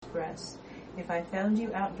transgress. If I found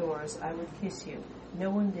you outdoors, I would kiss you. No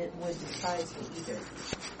one would despise me either.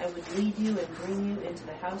 I would lead you and bring you into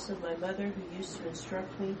the house of my mother who used to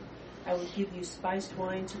instruct me. I would give you spiced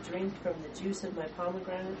wine to drink from the juice of my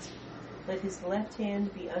pomegranates. Let his left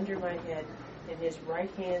hand be under my head, and his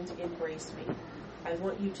right hand embrace me. I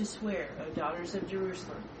want you to swear, O daughters of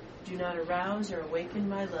Jerusalem, do not arouse or awaken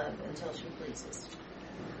my love until she pleases.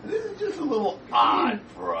 This is just a little odd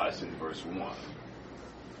for us in verse 1.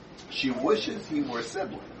 She wishes he were a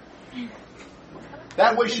sibling.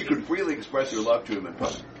 That way she could freely express her love to him in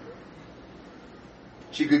public.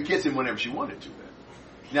 She could kiss him whenever she wanted to then.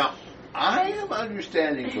 Now, I am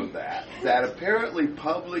understanding from that apparently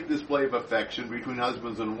public display of affection between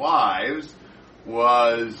husbands and wives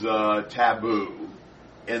was taboo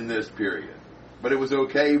in this period. But it was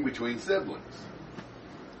okay between siblings.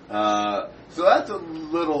 So that's a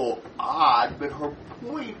little odd, but her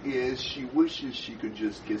point is she wishes she could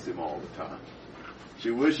just kiss him all the time. She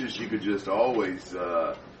wishes she could just always,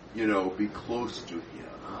 be close to him.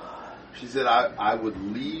 She said, I would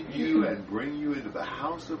lead you and bring you into the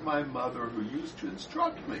house of my mother who used to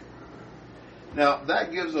instruct me. Now,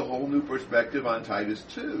 that gives a whole new perspective on Titus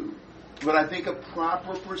 2, but I think a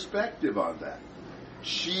proper perspective on that.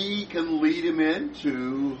 She can lead him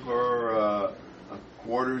into her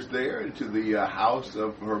quarters there, into the house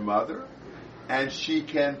of her mother, and she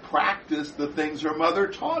can practice the things her mother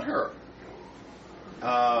taught her.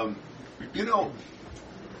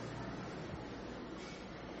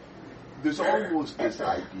 There's almost this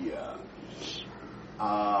idea.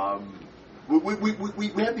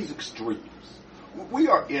 We have these extremes. We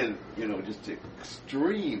are in, just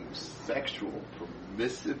extreme sexual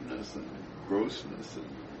permissiveness and grossness and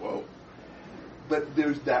whoa. But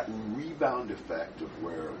there's that rebound effect of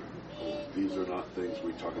where these are not things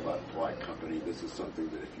we talk about in polite company. This is something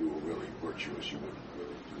that if you were really virtuous, you wouldn't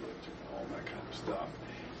really do it, and all that kind of stuff.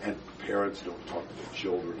 And parents don't talk to their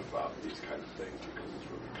children about these kind of things because it's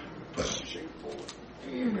really kind of shameful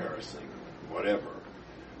and embarrassing and whatever.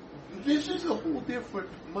 This is a whole different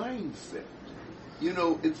mindset.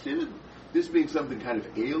 Instead of this being something kind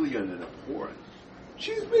of alien and abhorrent,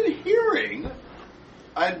 she's been hearing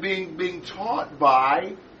and being taught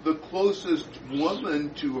by the closest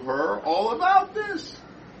woman to her all about this.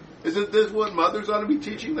 Isn't this what mothers ought to be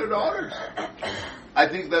teaching their daughters? I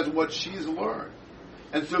think that's what she's learned.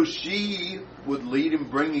 And so she would lead him,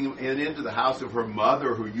 bringing him into the house of her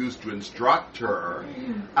mother who used to instruct her.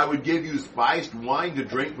 I would give you spiced wine to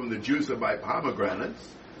drink from the juice of my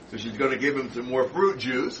pomegranates. So she's going to give him some more fruit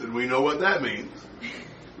juice, and we know what that means.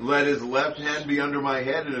 Let his left hand be under my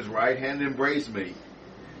head and his right hand embrace me.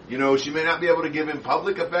 She may not be able to give him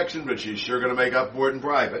public affection, but she's sure going to make up for it in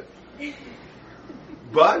private.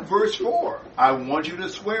 But, verse 4, I want you to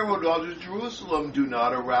swear, O daughters of Jerusalem, do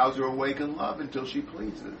not arouse or awaken love until she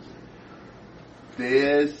pleases.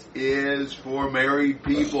 This is for married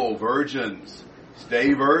people, virgins.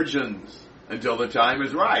 Stay virgins until the time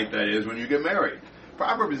is right, that is, when you get married.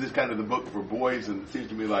 Proverbs is kind of the book for boys, and it seems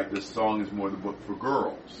to me like this song is more the book for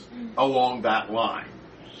girls, along that line.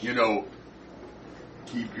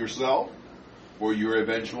 Keep yourself for your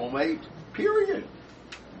eventual mate, period.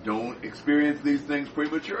 Don't experience these things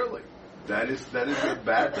prematurely. That is a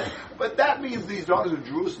bad thing. But that means these daughters of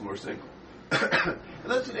Jerusalem are single. And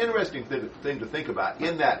that's an interesting thing to think about,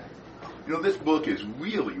 in that, this book is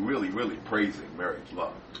really, really, really praising marriage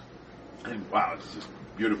love. And wow, it's just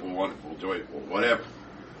beautiful, wonderful, joyful, whatever.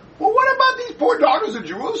 Well, what about these poor daughters of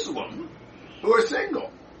Jerusalem who are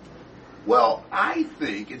single? Well, I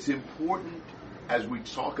think it's important as we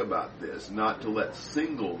talk about this not to let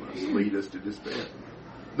singleness lead us to despair.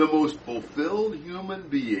 The most fulfilled human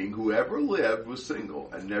being who ever lived was single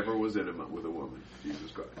and never was intimate with a woman,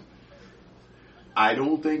 Jesus Christ. I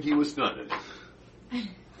don't think he was stunted.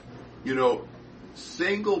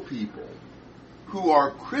 Single people who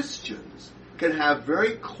are Christians can have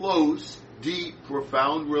very close, deep,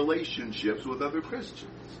 profound relationships with other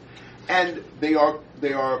Christians. And they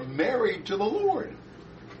are married to the Lord.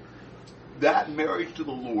 That marriage to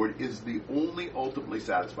the Lord is the only ultimately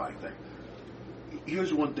satisfying thing.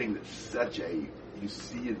 Here's one thing that's you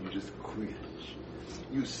see it and you just cringe.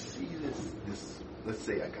 You see this, let's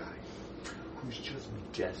say a guy who's just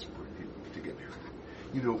desperate to get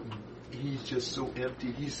married. He's just so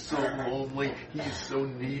empty, he's so lonely, he's so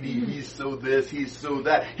needy, he's so this, he's so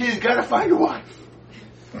that. He's got to find a wife.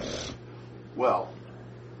 Well,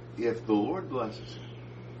 if the Lord blesses him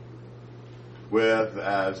with,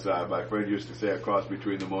 as my friend used to say, a cross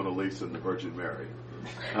between the Mona Lisa and the Virgin Mary,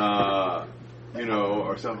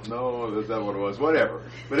 or something. No, that's not what it was. Whatever.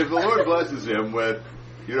 But if the Lord blesses him with,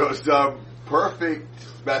 some perfect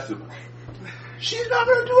specimen. She's not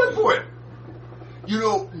going to do it for him. You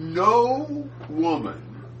know, no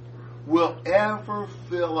woman will ever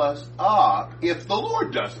fill us up if the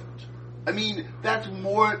Lord doesn't. I mean, that's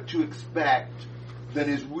more to expect than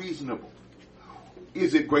is reasonable.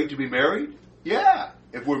 Is it great to be married? Yeah.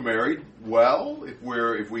 If we're married well,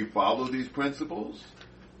 if we follow these principles,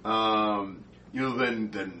 then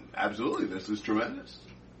absolutely this is tremendous.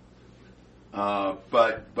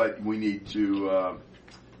 But we need to,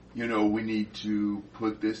 we need to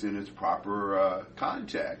put this in its proper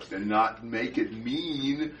context and not make it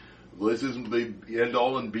mean this isn't the end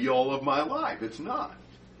all and be all of my life. It's not,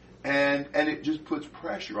 and it just puts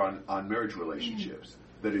pressure on marriage relationships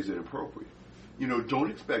that is inappropriate. You know, don't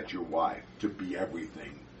expect your wife to be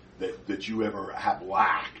everything that you ever have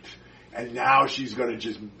lacked, and now she's going to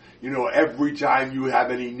just, every time you have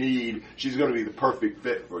any need, she's going to be the perfect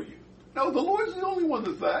fit for you. No, the Lord's the only one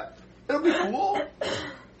that's that. It'll be cool.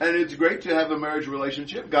 And it's great to have a marriage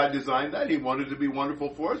relationship. God designed that. He wanted it to be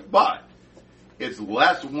wonderful for us. But it's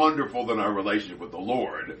less wonderful than our relationship with the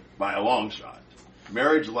Lord by a long shot.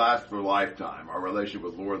 Marriage lasts for a lifetime. Our relationship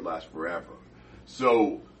with the Lord lasts forever.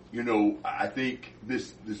 So, I think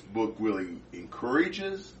this book really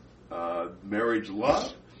encourages marriage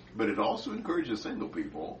love, but it also encourages single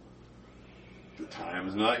people. The time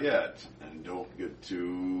is not yet, and don't get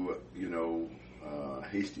too,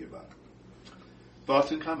 hasty about it.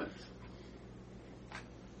 Thoughts and comments?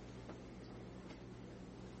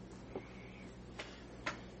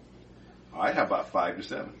 All right, how about 5 to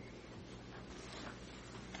 7?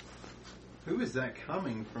 Who is that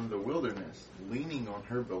coming from the wilderness, leaning on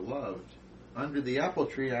her beloved? Under the apple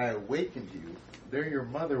tree I awakened you. There your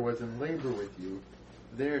mother was in labor with you.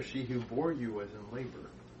 There she who bore you was in labor.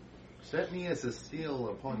 Set me as a seal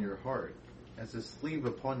upon your heart, as a sleeve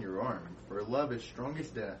upon your arm. For love is strong as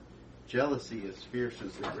death, jealousy is fierce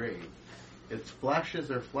as the grave. Its flashes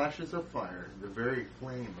are flashes of fire, the very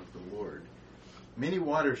flame of the Lord. Many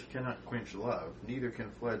waters cannot quench love, neither can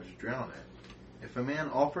floods drown it. If a man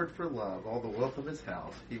offered for love all the wealth of his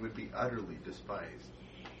house, he would be utterly despised.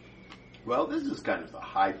 Well, this is kind of the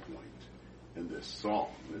high point in this song.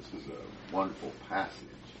 This is a wonderful passage.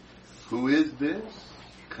 Who is this?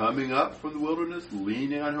 Coming up from the wilderness,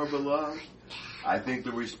 leaning on her beloved? I think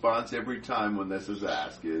the response every time when this is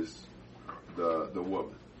asked is the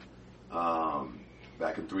woman.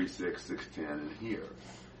 Back in 3:6, 6:10, and here.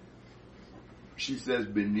 She says,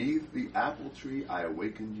 beneath the apple tree I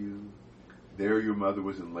awakened you. There your mother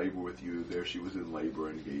was in labor with you. There she was in labor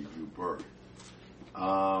and gave you birth.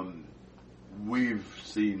 We've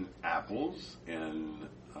seen apples in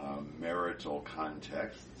marital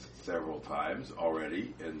contexts several times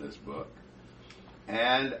already in this book.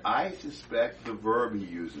 And I suspect the verb he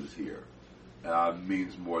uses here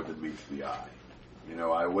means more than meets the eye.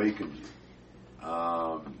 I awakened you.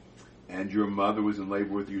 And your mother was in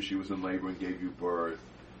labor with you. She was in labor and gave you birth.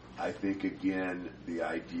 I think, again, the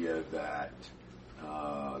idea that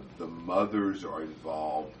the mothers are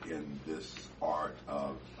involved in this art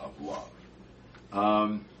of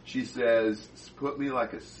love. She says, put me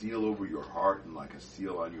like a seal over your heart and like a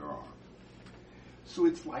seal on your arm. So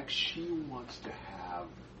it's like she wants to have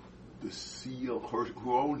the seal, her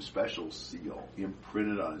own special seal,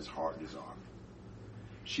 imprinted on his heart and his arm.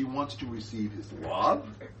 She wants to receive his love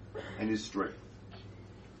and his strength.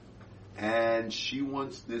 And she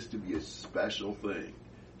wants this to be a special thing.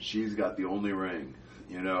 She's got the only ring.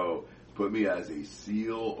 Put me as a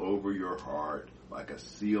seal over your heart, like a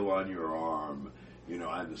seal on your arm.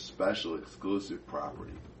 I'm the special, exclusive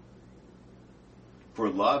property. For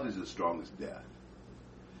love is as strong as death.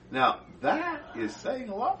 Now, that is saying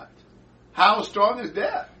a lot. How strong is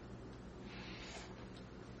death?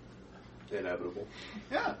 Inevitable.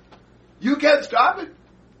 Yeah. You can't stop it.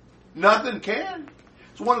 Nothing can.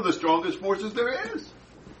 It's one of the strongest forces there is.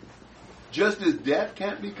 Just as death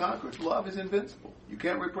can't be conquered, love is invincible. You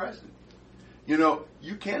can't repress it.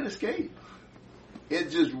 You can't escape.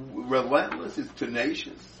 It's just relentless. It's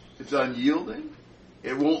tenacious. It's unyielding.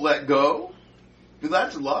 It won't let go.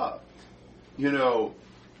 That's love. You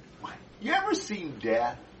ever seen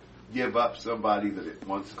death give up somebody that it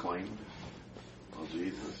once claimed? Oh,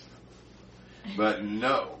 Jesus. But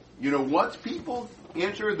no. Once people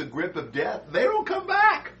enter the grip of death, they don't come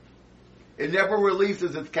back. It never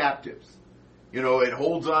releases its captives. It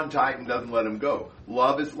holds on tight and doesn't let them go.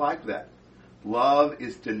 Love is like that. Love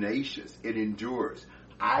is tenacious. It endures.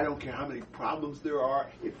 I don't care how many problems there are.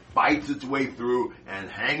 It fights its way through and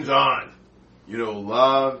hangs on.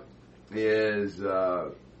 Love is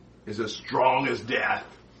as strong as death.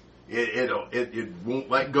 It won't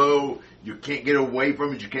let go. You can't get away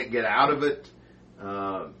from it. You can't get out of it.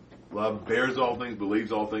 Love bears all things,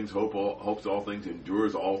 believes all things, hopes all things,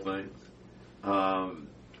 endures all things.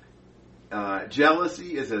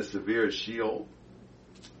 Jealousy is as severe as Sheol.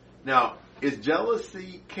 Now, is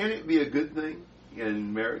jealousy, can it be a good thing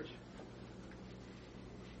in marriage?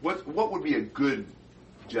 What would be a good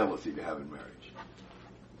jealousy to have in marriage?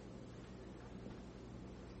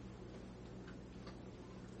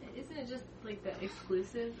 Isn't it just like the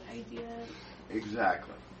exclusive idea?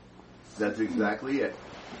 Exactly. That's exactly it.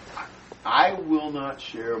 I will not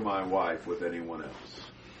share my wife with anyone else.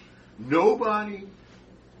 Nobody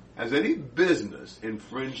has any business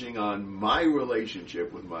infringing on my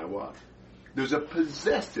relationship with my wife. There's a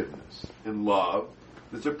possessiveness in love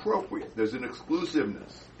that's appropriate. There's an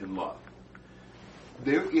exclusiveness in love.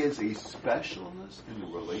 There is a specialness in the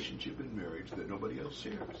relationship in marriage that nobody else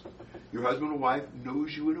shares. Your husband or wife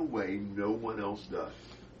knows you in a way no one else does.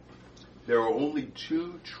 There are only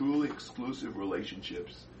two truly exclusive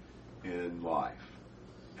relationships in life,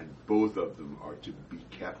 and both of them are to be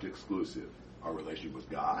kept exclusive. Our relationship with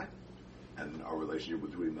God and our relationship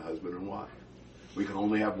between the husband and wife. We can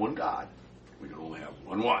only have one God. We can only have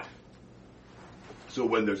one wife. So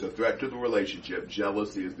when there's a threat to the relationship,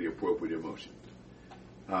 jealousy is the appropriate emotion.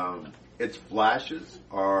 Its flashes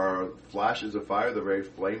are flashes of fire, the very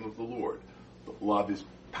flame of the Lord. Love is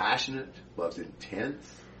passionate. Love's intense.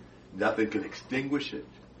 Nothing can extinguish it.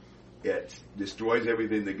 It destroys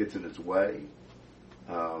everything that gets in its way.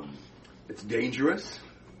 It's dangerous.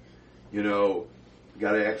 You know, you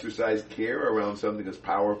got to exercise care around something as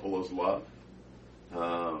powerful as love.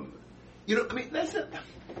 That's it.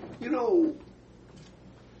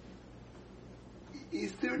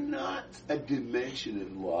 Is there not a dimension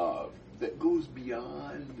in love that goes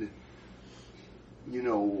beyond,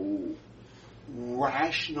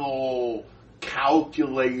 rational,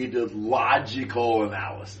 calculated, logical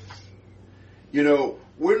analysis?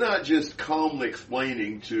 We're not just calmly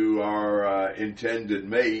explaining to our intended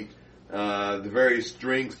mate the very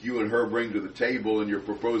strengths you and her bring to the table, and you're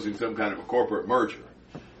proposing some kind of a corporate merger.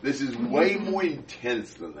 This is way more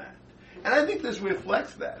intense than that. And I think this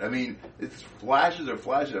reflects that. I mean, it's flashes of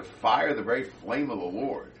fire, the very flame of the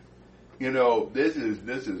Lord. This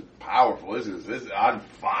is powerful. This is on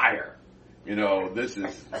fire. This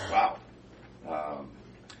is wow.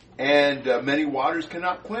 And many waters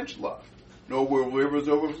cannot quench love, nor will rivers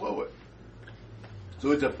overflow it.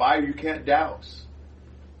 So it's a fire you can't douse.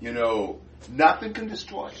 Nothing can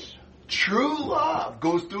destroy it. True love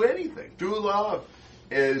goes through anything. True love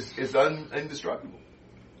is indestructible.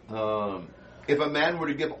 If a man were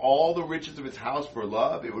to give all the riches of his house for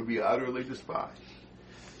love, it would be utterly despised.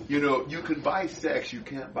 You can buy sex, you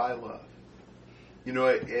can't buy love.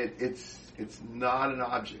 It's not an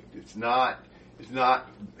object. It's not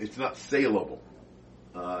saleable.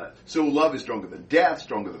 So love is stronger than death,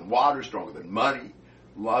 stronger than water, stronger than money.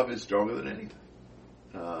 Love is stronger than anything.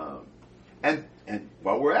 And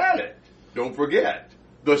while we're at it, don't forget,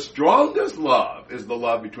 the strongest love is the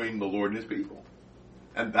love between the Lord and His people.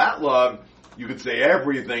 And that love, you could say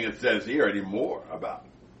everything it says here and even more about.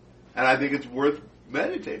 And I think it's worth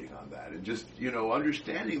meditating on that and just,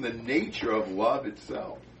 understanding the nature of love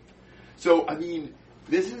itself. So,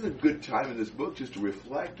 this is a good time in this book just to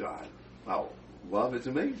reflect on how love is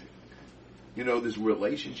amazing. This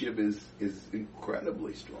relationship is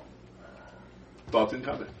incredibly strong. Thoughts and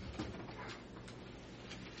comments?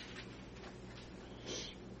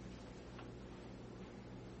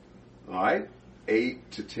 All right,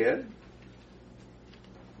 8 to 10.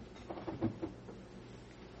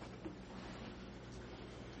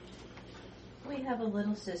 We have a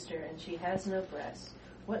little sister, and she has no breasts.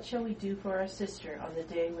 What shall we do for our sister on the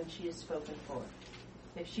day when she is spoken for?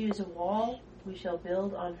 If she is a wall, we shall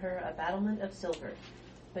build on her a battlement of silver.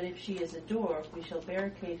 But if she is a door, we shall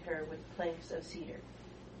barricade her with planks of cedar.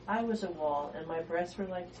 I was a wall, and my breasts were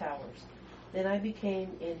like towers. Then I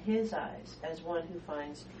became in his eyes as one who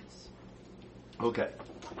finds peace. Okay.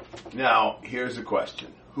 Now, here's a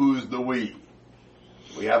question. Who's the we?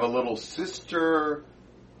 We have a little sister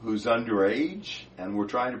who's underage, and we're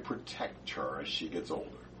trying to protect her as she gets older.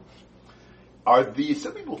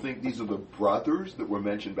 Some people think these are the brothers that were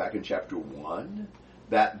mentioned back in chapter 1,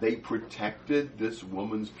 that they protected this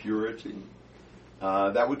woman's purity.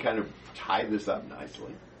 That would kind of tie this up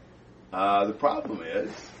nicely. The problem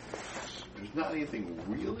is, there's not anything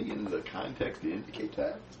really in the context to indicate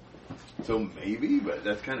that. So maybe, but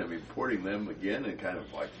that's kind of importing them again and kind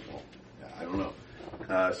of like, I don't know.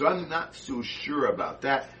 So I'm not so sure about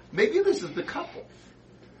that. Maybe this is the couple.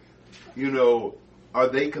 are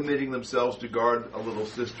they committing themselves to guard a little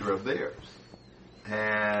sister of theirs?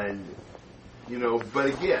 And, but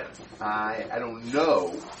again, I don't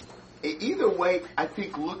know. Either way, I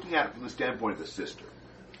think looking at it from the standpoint of the sister,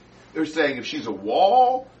 they're saying if she's a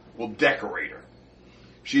wall, we'll decorate her.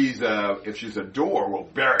 If she's a door, we'll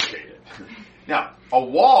barricade it. Now, a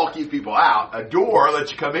wall keeps people out. A door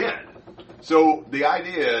lets you come in. So the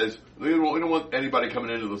idea is we don't want anybody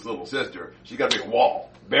coming into this little sister. She's got to be a wall,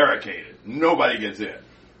 barricaded. Nobody gets in.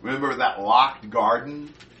 Remember that locked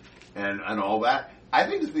garden and all that? I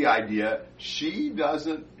think it's the idea she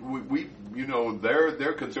doesn't.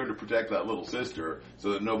 They're concerned to protect that little sister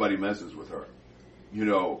so that nobody messes with her.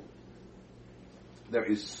 There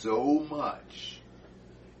is so much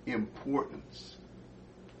importance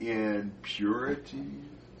in purity,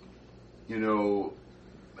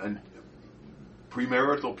 and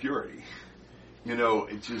premarital purity.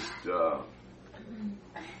 It just,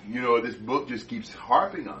 this book just keeps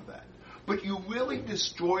harping on that. But you really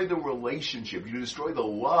destroy the relationship, you destroy the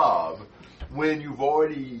love when you've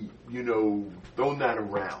already, thrown that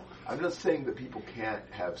around. I'm not saying that people can't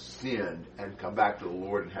have sinned and come back to the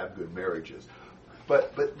Lord and have good marriages.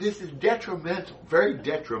 But this is detrimental, very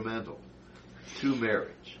detrimental to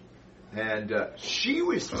marriage. And she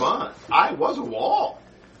responds, I was a wall,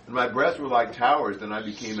 and my breasts were like towers, and I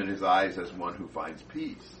became in his eyes as one who finds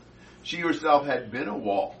peace. She herself had been a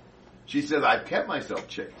wall. She says, I've kept myself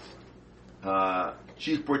chaste.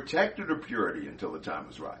 She's protected her purity until the time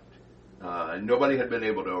was right. And nobody had been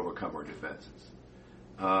able to overcome her defenses.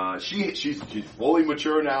 She's fully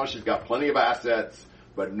mature now. She's got plenty of assets,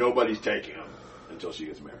 but nobody's taking them until she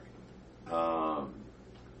gets married.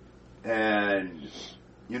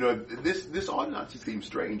 This ought not to seem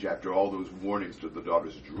strange after all those warnings to the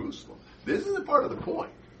daughters of Jerusalem. This is a part of the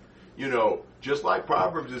point. Just like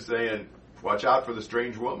Proverbs is saying, watch out for the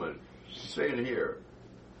strange woman. She's saying here,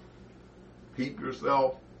 keep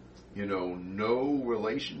yourself, no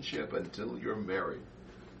relationship until you're married.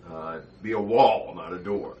 Be a wall, not a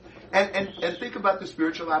door. And think about the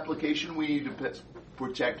spiritual application. We need to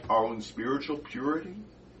protect our own spiritual purity.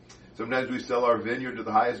 Sometimes we sell our vineyard to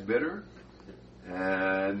the highest bidder,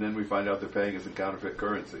 and then we find out they're paying us in counterfeit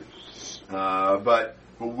currency. But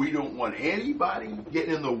we don't want anybody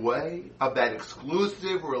getting in the way of that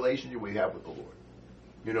exclusive relationship we have with the Lord.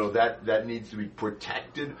 That needs to be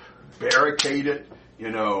protected, barricaded.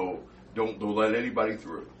 Don't let anybody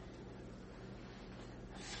through.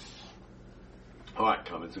 All right,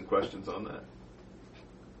 comments and questions on that?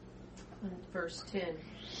 Verse 10.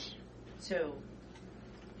 So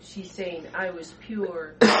she's saying, I was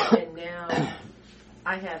pure, and now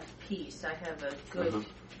I have peace. I have a good,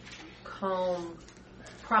 calm,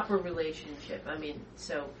 proper relationship.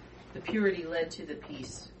 So the purity led to the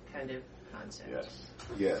peace kind of concept.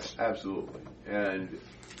 Yes, absolutely. And,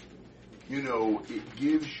 it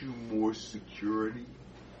gives you more security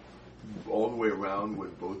all the way around when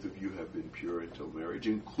both of you have been pure until marriage,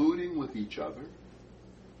 including with each other.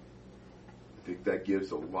 I think that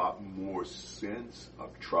gives a lot more sense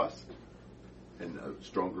of trust and a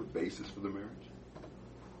stronger basis for the marriage.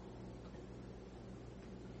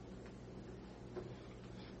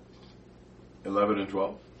 (11 and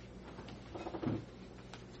 12).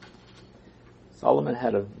 Solomon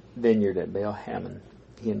had a vineyard at Baal Hamon.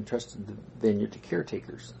 He entrusted the vineyard to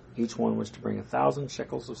caretakers. Each one was to bring 1,000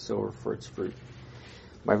 shekels of silver for its fruit.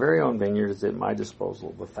 My very own vineyard is at my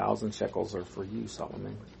disposal. The 1,000 shekels are for you,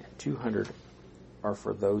 Solomon, and 200 are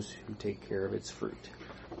for those who take care of its fruit.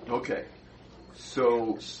 Okay.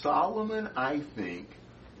 So Solomon, I think,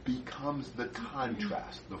 becomes the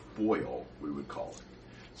contrast, the foil, we would call it.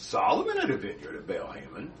 Solomon had a vineyard at Baal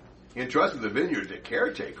Hamon. He entrusted the vineyard to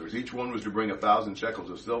caretakers. Each one was to bring 1,000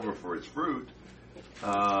 shekels of silver for its fruit.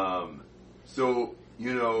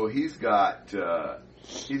 He's got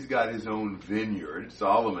his own vineyard.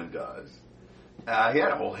 Solomon does. He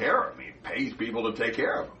had a whole harem. He pays people to take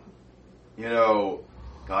care of him.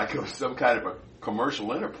 Like it was some kind of a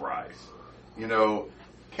commercial enterprise. Can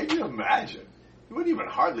you imagine? You wouldn't even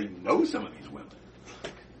hardly know some of these women.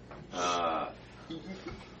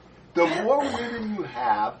 The more women you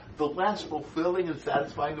have, the less fulfilling and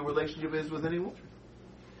satisfying the relationship is with any woman.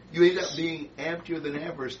 You end up being emptier than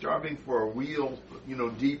ever, starving for a real,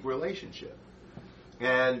 deep relationship.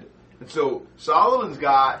 And so Solomon's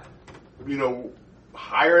got,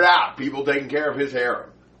 hired out people taking care of his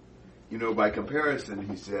harem. By comparison,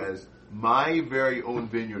 he says, my very own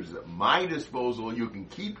vineyard is at my disposal. You can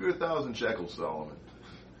keep your 1,000 shekels, Solomon.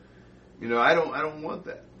 I don't want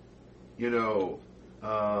that.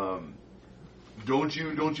 Don't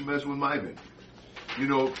you mess with my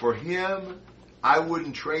vineyard. For him, I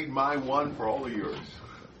wouldn't trade my one for all of yours.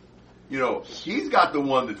 You know, he's got the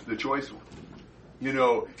one that's the choice one. You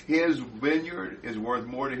know, his vineyard is worth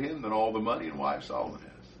more to him than all the money and wives Solomon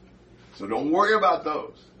has. So don't worry about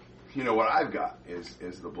those. You know, what I've got is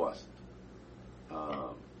the blessing.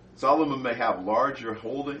 Solomon may have larger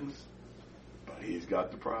holdings, but he's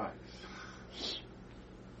got the prize.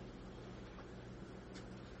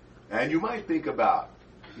 And you might think about,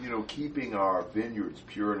 you know, keeping our vineyards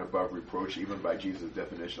pure and above reproach, even by Jesus'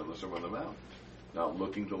 definition on the Sermon on the Mount, not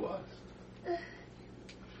looking to lust.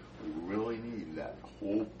 We really need that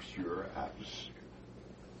whole pure atmosphere,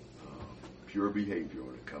 pure behavior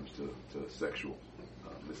when it comes to sexual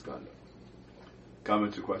misconduct.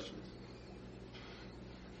 Comments or questions?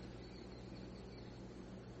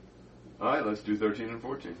 All right, let's do 13 and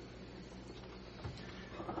 14.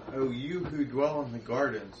 O you who dwell in the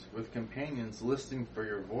gardens, with companions listening for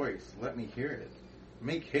your voice, let me hear it.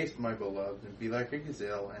 Make haste, my beloved, and be like a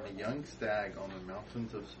gazelle and a young stag on the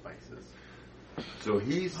mountains of spices. So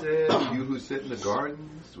he says, you who sit in the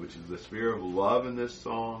gardens, which is the sphere of love in this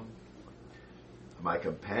song, my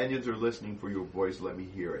companions are listening for your voice, let me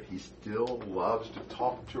hear it. He still loves to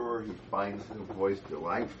talk to her. He finds her voice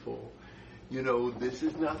delightful. You know, this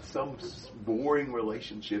is not some boring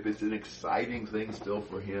relationship. It's an exciting thing still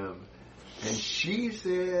for him. And she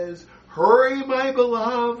says, hurry, my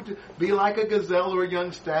beloved, be like a gazelle or a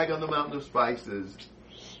young stag on the mountain of spices.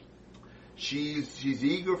 She's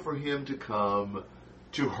eager for him to come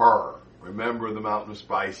to her. Remember, the mountain of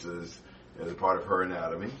spices is a part of her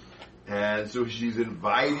anatomy. And so she's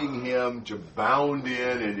inviting him to bound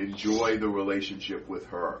in and enjoy the relationship with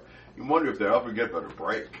her. You wonder if they'll ever get better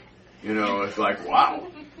break. You know, it's like, wow,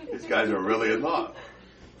 these guys are really in love.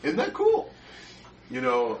 Isn't that cool? You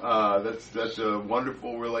know, that's a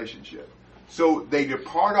wonderful relationship. So they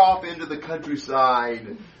depart off into the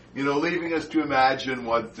countryside, you know, leaving us to imagine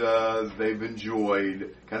what they've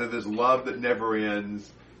enjoyed, kind of this love that never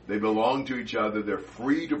ends. They belong to each other. They're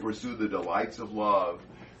free to pursue the delights of love.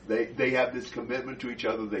 They have this commitment to each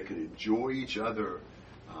other. They can enjoy each other.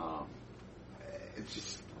 It's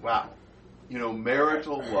just, wow. You know,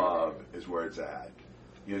 marital love is where it's at.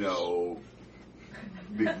 You know,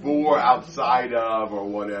 before, outside of, or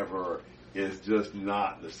whatever is just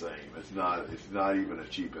not the same. It's not even a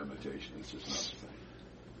cheap imitation. It's just not the same.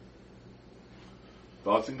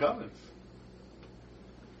 Thoughts and comments?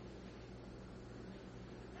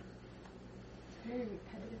 Very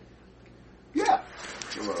repetitive. Yeah.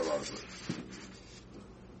 There were a lot of it.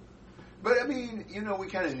 But I mean, you know, we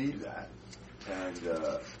kind of need that. And,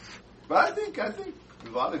 but I think a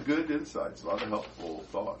lot of good insights, a lot of helpful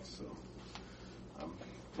thoughts. So I'm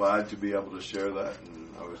glad to be able to share that. And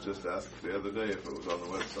I was just asked the other day if it was on the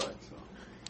website. So